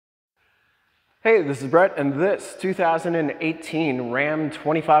Hey, this is Brett, and this 2018 Ram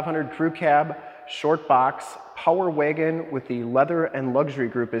 2500 Crew Cab Short Box Power Wagon with the Leather and Luxury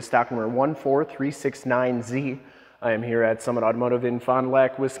Group is stock number 14369Z. I am here at Summit Automotive in Fond du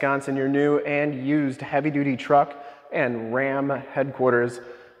Lac, Wisconsin, your new and used heavy-duty truck and Ram headquarters.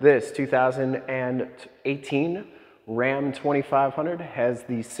 This 2018 Ram 2500 has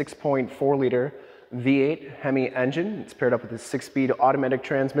the 6.4-liter V8 Hemi engine. It's paired up with a 6-speed automatic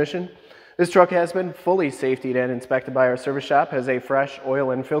transmission. This truck has been fully safetied and inspected by our service shop, has a fresh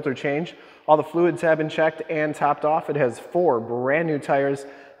oil and filter change. All the fluids have been checked and topped off. It has 4 brand new tires,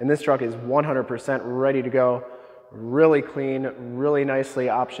 and this truck is 100% ready to go. Really clean, really nicely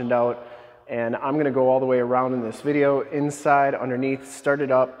optioned out. And I'm gonna go all the way around in this video, inside, underneath, start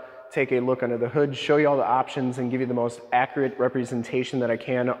it up, take a look under the hood, show you all the options, and give you the most accurate representation that I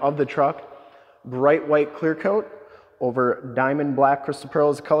can of the truck. Bright white clear coat over diamond black crystal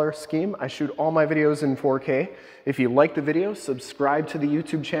pearls color scheme. I shoot all my videos in 4K. If you like the video, subscribe to the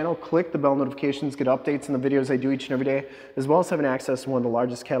YouTube channel, click the bell notifications, get updates on the videos I do each and every day, as well as having access to one of the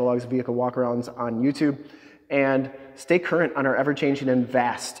largest catalogs of vehicle walkarounds on YouTube. And stay current on our ever-changing and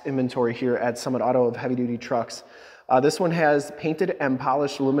vast inventory here at Summit Auto of heavy-duty trucks. This one has painted and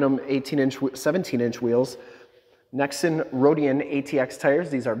polished aluminum 17-inch wheels, Nexen Rhodian ATX tires.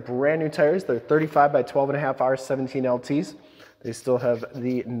 These are brand new tires. They're 35 by 12.5 R17 LTs. They still have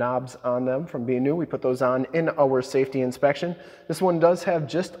the knobs on them from being new. We put those on in our safety inspection. This one does have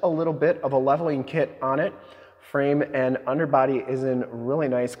just a little bit of a leveling kit on it. Frame and underbody is in really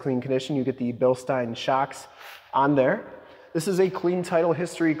nice, clean condition. You get the Bilstein shocks on there. This is a clean title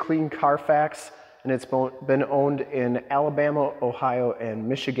history, clean CARFAX, and it's been owned in Alabama, Ohio, and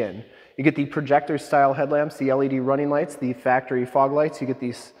Michigan. You get the projector style headlamps, the LED running lights, the factory fog lights. You get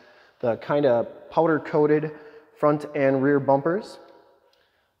the kind of powder coated front and rear bumpers.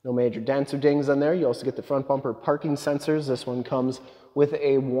 No major dents or dings on there. You also get the front bumper parking sensors. This one comes with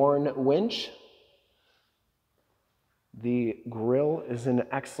a worn winch. The grille is in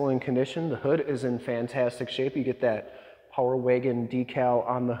excellent condition. The hood is in fantastic shape. You get that Power Wagon decal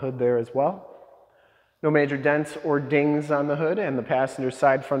on the hood there as well. No major dents or dings on the hood, and the passenger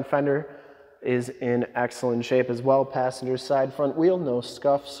side front fender is in excellent shape as well. Passenger side front wheel, no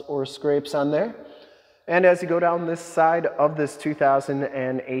scuffs or scrapes on there. And as you go down this side of this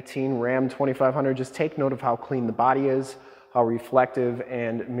 2018 Ram 2500, just take note of how clean the body is, how reflective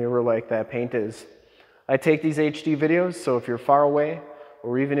and mirror-like that paint is. I take these HD videos, so if you're far away,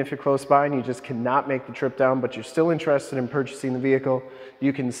 or even if you're close by and you just cannot make the trip down, but you're still interested in purchasing the vehicle,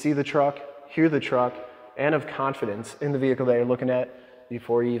 you can see the truck, hear the truck, and have confidence in the vehicle that you're looking at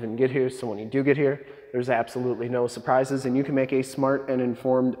before you even get here. So when you do get here, there's absolutely no surprises, and you can make a smart and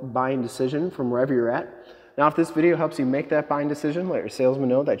informed buying decision from wherever you're at. Now, if this video helps you make that buying decision, let your salesman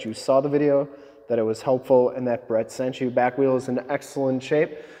know that you saw the video, that it was helpful, and that Brett sent you. Back wheel is in excellent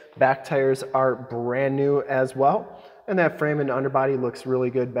shape. Back tires are brand new as well, and that frame and underbody looks really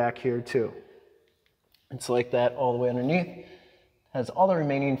good back here too. It's like that all the way underneath. Has all the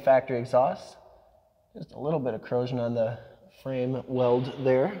remaining factory exhaust. Just a little bit of corrosion on the frame weld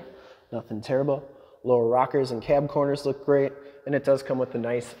there. Nothing terrible. Lower rockers and cab corners look great, and it does come with the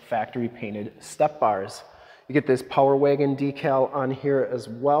nice factory painted step bars. You get this Power Wagon decal on here as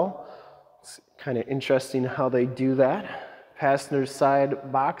well. It's kind of interesting how they do that. Passenger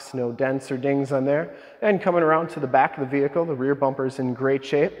side box, no dents or dings on there. And coming around to the back of the vehicle, the rear bumper's in great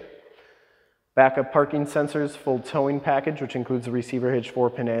shape. Backup parking sensors, full towing package, which includes the receiver hitch,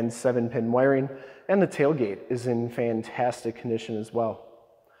 4-pin and 7-pin wiring, and the tailgate is in fantastic condition as well.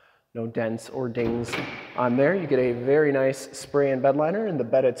 No dents or dings on there. You get a very nice spray and bed liner, and the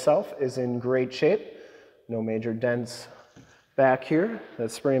bed itself is in great shape. No major dents back here.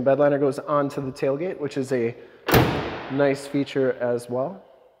 That spray and bed liner goes onto the tailgate, which is a nice feature as well.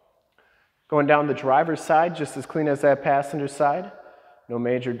 Going down the driver's side, just as clean as that passenger side. No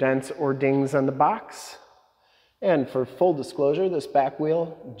major dents or dings on the box. And for full disclosure, this back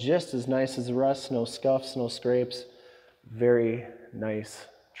wheel, just as nice as the rest. No scuffs, no scrapes. Very nice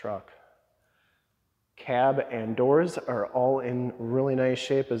truck. Cab and doors are all in really nice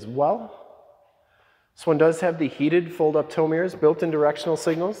shape as well. This one does have the heated fold-up tow mirrors, built-in directional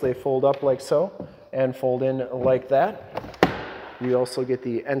signals. They fold up like so and fold in like that. You also get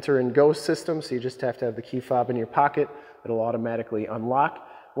the enter and go system, so you just have to have the key fob in your pocket. It'll automatically unlock.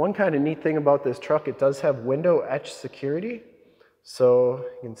 One kind of neat thing about this truck, it does have window etch security. So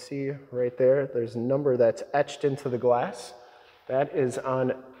you can see right there, there's a number that's etched into the glass. That is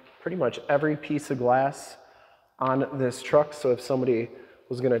on pretty much every piece of glass on this truck. So if somebody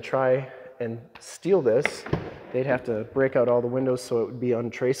was gonna try and steal this, they'd have to break out all the windows so it would be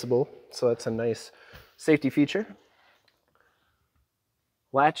untraceable. So that's a nice safety feature.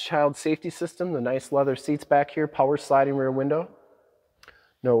 Latch child safety system, the nice leather seats back here, power sliding rear window.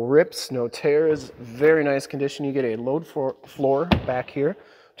 No rips, no tears, very nice condition. You get a load floor back here,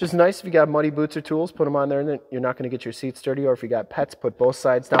 which is nice if you got muddy boots or tools, put them on there and then you're not gonna get your seats dirty, or if you got pets, put both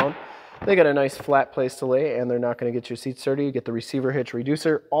sides down. They got a nice flat place to lay and they're not gonna get your seats dirty. You get the receiver hitch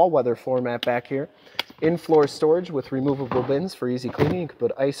reducer, all-weather floor mat back here. In-floor storage with removable bins for easy cleaning. You can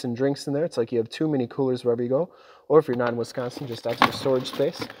put ice and drinks in there. It's like you have 2 mini coolers wherever you go. Or if you're not in Wisconsin, just extra storage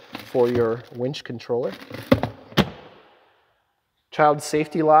space for your winch controller. Child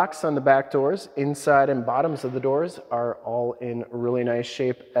safety locks on the back doors. Inside and bottoms of the doors are all in really nice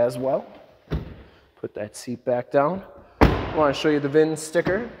shape as well. Put that seat back down. I want to show you the VIN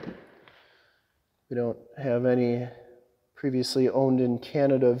sticker. We don't have any previously owned in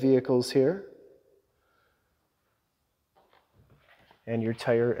Canada vehicles here. And your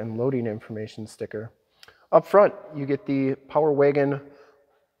tire and loading information sticker. Up front, you get the Power Wagon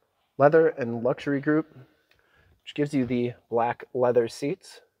leather and luxury group, which gives you the black leather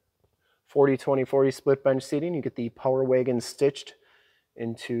seats. 40-20-40 split bench seating. You get the Power Wagon stitched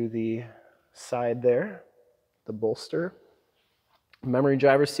into the side there, the bolster. Memory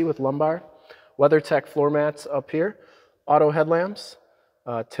driver's seat with lumbar. WeatherTech floor mats up here. Auto headlamps,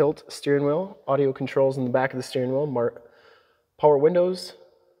 tilt steering wheel, audio controls in the back of the steering wheel, power windows,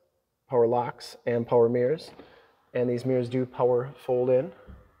 power locks, and power mirrors. And these mirrors do power fold in.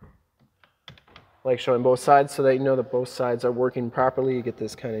 Like showing both sides so that you know that both sides are working properly. You get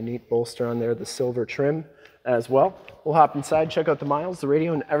this kind of neat bolster on there, the silver trim as well. We'll hop inside, check out the miles, the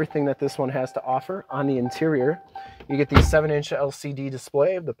radio, and everything that this one has to offer. On the interior, you get the 7-inch LCD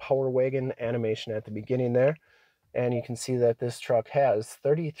display of the Power Wagon animation at the beginning there. And you can see that this truck has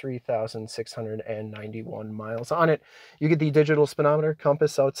 33,691 miles on it. You get the digital speedometer,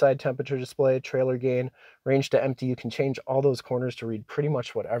 compass, outside temperature display, trailer gain, range to empty. You can change all those corners to read pretty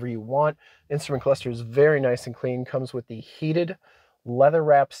much whatever you want. Instrument cluster is very nice and clean. Comes with the heated leather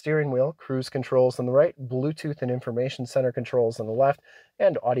wrap steering wheel, cruise controls on the right, Bluetooth and information center controls on the left,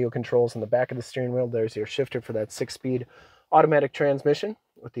 and audio controls on the back of the steering wheel. There's your shifter for that 6-speed automatic transmission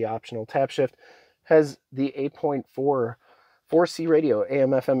with the optional tap shift. Has the 8.4 4C radio,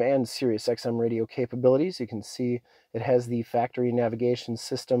 AM, FM, and Sirius XM radio capabilities. You can see it has the factory navigation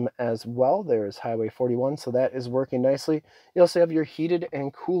system as well. There's Highway 41, so that is working nicely. You also have your heated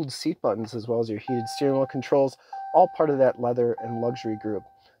and cooled seat buttons as well as your heated steering wheel controls, all part of that leather and luxury group.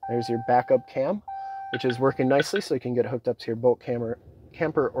 There's your backup cam, which is working nicely, so you can get hooked up to your boat,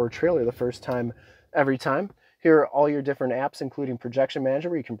 camper, or trailer the first time, every time. Here are all your different apps, including Projection Manager,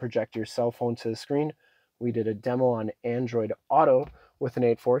 where you can project your cell phone to the screen. We did a demo on Android Auto with an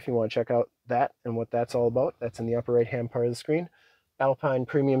 8.4. If you want to check out that and what that's all about, that's in the upper right-hand part of the screen. Alpine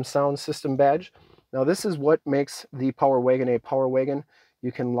Premium Sound System badge. Now this is what makes the Power Wagon a Power Wagon.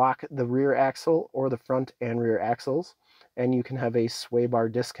 You can lock the rear axle or the front and rear axles, and you can have a sway bar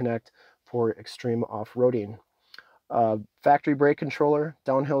disconnect for extreme off-roading. Factory brake controller,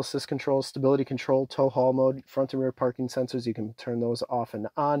 downhill assist control, stability control, tow haul mode, front and rear parking sensors. You can turn those off and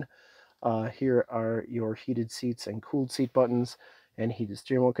on. Here are your heated seats and cooled seat buttons and heated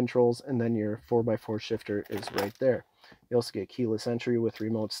steering wheel controls, and then your 4x4 shifter is right there. You also get keyless entry with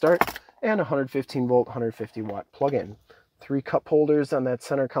remote start and a 115 volt, 150 watt plug-in. 3 cup holders on that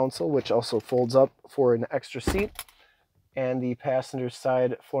center console, which also folds up for an extra seat. And the passenger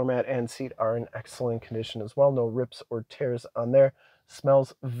side floor mat and seat are in excellent condition as well. No rips or tears on there.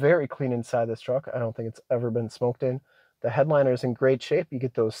 Smells very clean inside this truck. I don't think it's ever been smoked in. The headliner is in great shape. You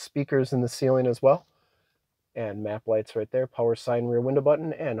get those speakers in the ceiling as well. And map lights right there. Power sign rear window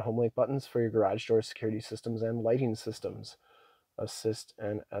button and Homelink buttons for your garage door security systems and lighting systems. Assist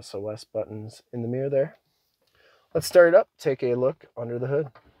and SOS buttons in the mirror there. Let's start it up. Take a look under the hood.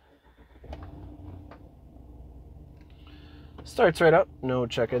 Starts right up, no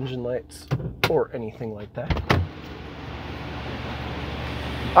check engine lights or anything like that.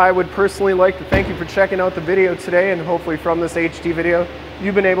 I would personally like to thank you for checking out the video today, and hopefully from this HD video,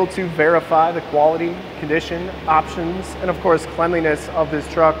 you've been able to verify the quality, condition, options, and of course cleanliness of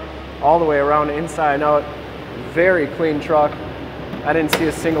this truck all the way around, inside and out. Very clean truck. I didn't see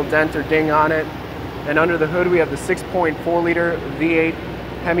a single dent or ding on it. And under the hood we have the 6.4 liter V8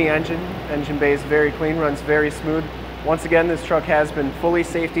 Hemi engine. Engine bay is very clean, runs very smooth. Once again, this truck has been fully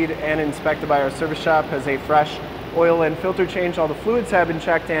safetied and inspected by our service shop, has a fresh oil and filter change. All the fluids have been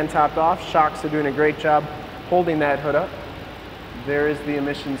checked and topped off. Shocks are doing a great job holding that hood up. There is the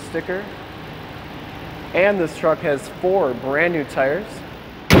emissions sticker. And this truck has 4 brand new tires.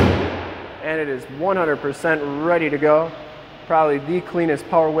 and it is 100% ready to go. Probably the cleanest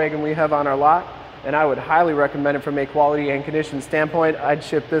power wagon we have on our lot, and I would highly recommend it from a quality and condition standpoint. I'd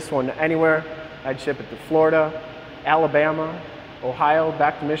ship this one anywhere. I'd ship it to Florida, Alabama, Ohio,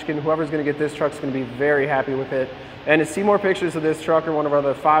 back to Michigan. Whoever's going to get this truck is going to be very happy with it. And to see more pictures of this truck or one of our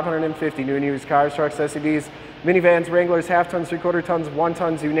other 550 new and used cars, trucks, SUVs, minivans, Wranglers, half tons, 3/4 tons, 1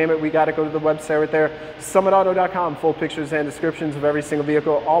 tons, you name it, we got to go to the website right there, summitauto.com. Full pictures and descriptions of every single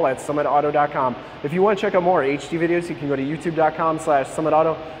vehicle, all at summitauto.com. If you want to check out more HD videos, you can go to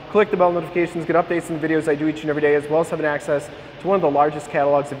youtube.com/summitauto. Click the bell notifications, get updates on the videos I do each and every day, as well as having access to one of the largest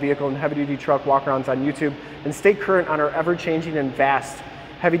catalogs of vehicle and heavy-duty truck walkarounds on YouTube, and stay current on our ever-changing and vast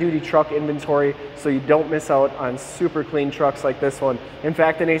heavy-duty truck inventory so you don't miss out on super clean trucks like this one. In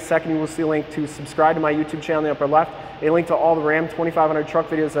fact, in a second you will see a link to subscribe to my YouTube channel in the upper left, a link to all the Ram 2500 truck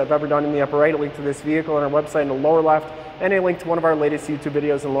videos I've ever done in the upper right, a link to this vehicle on our website in the lower left, and a link to one of our latest YouTube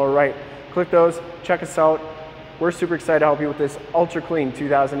videos in the lower right. Click those, check us out. We're super excited to help you with this ultra clean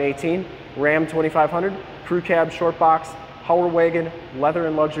 2018 Ram 2500, crew cab, short box, power wagon, leather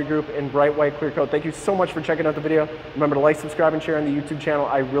and luxury group, and bright white clear coat. Thank you so much for checking out the video. Remember to like, subscribe, and share on the YouTube channel.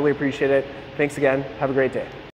 I really appreciate it. Thanks again. Have a great day.